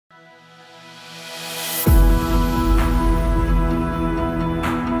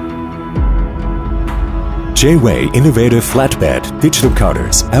JWEI Innovative Flatbed Digital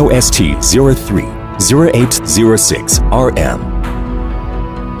Cutters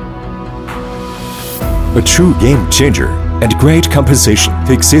LST03-0806RM. A true game changer and great compensation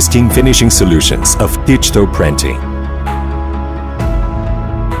to existing finishing solutions of digital printing.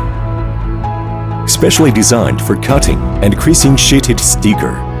 Specially designed for cutting and creasing sheeted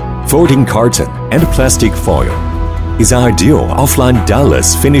sticker, folding carton and plastic foil, is an ideal offline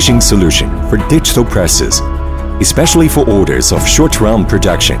dialless finishing solution for digital presses, especially for orders of short-run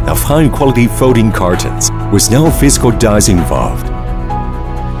production of high-quality folding cartons with no physical dies involved.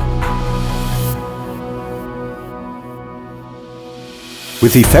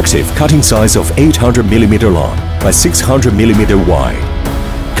 With effective cutting size of 800 mm long by 600 mm wide,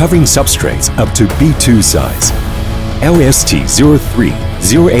 covering substrates up to B2 size,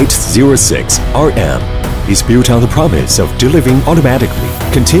 LST03-0806RM is built on the promise of delivering automatically,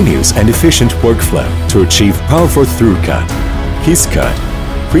 continuous and efficient workflow to achieve powerful through-cut, piece cut,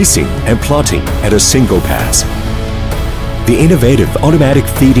 creasing and plotting at a single pass. The innovative automatic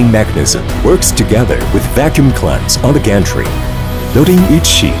feeding mechanism works together with vacuum clamps on the gantry, loading each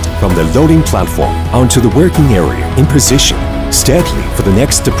sheet from the loading platform onto the working area in position steadily for the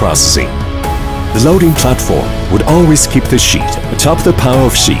next processing. The loading platform would always keep the sheet atop the pile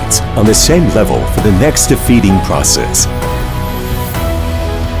of sheets on the same level for the next feeding process.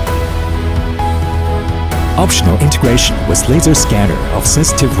 Optional integration with laser scanner of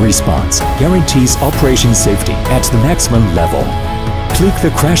sensitive response guarantees operation safety at the maximum level. Click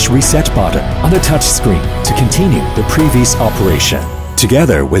the crash reset button on the touch screen to continue the previous operation.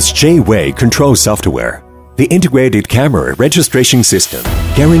 Together with JWEI control software, the integrated camera registration system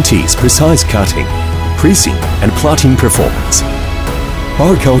guarantees precise cutting, creasing, and plotting performance.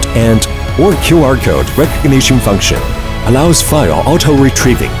 Barcode and/or QR code recognition function allows file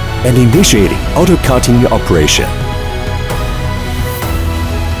auto-retrieving and initiating auto-cutting operation.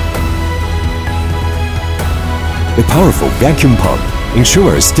 The powerful vacuum pump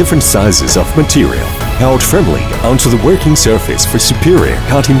ensures different sizes of material held firmly onto the working surface for superior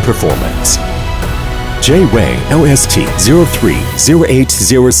cutting performance. JWEI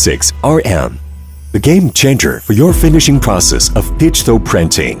LST03-0806RM, the game changer for your finishing process of digital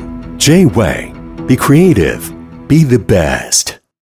printing. JWEI, be creative, be the best.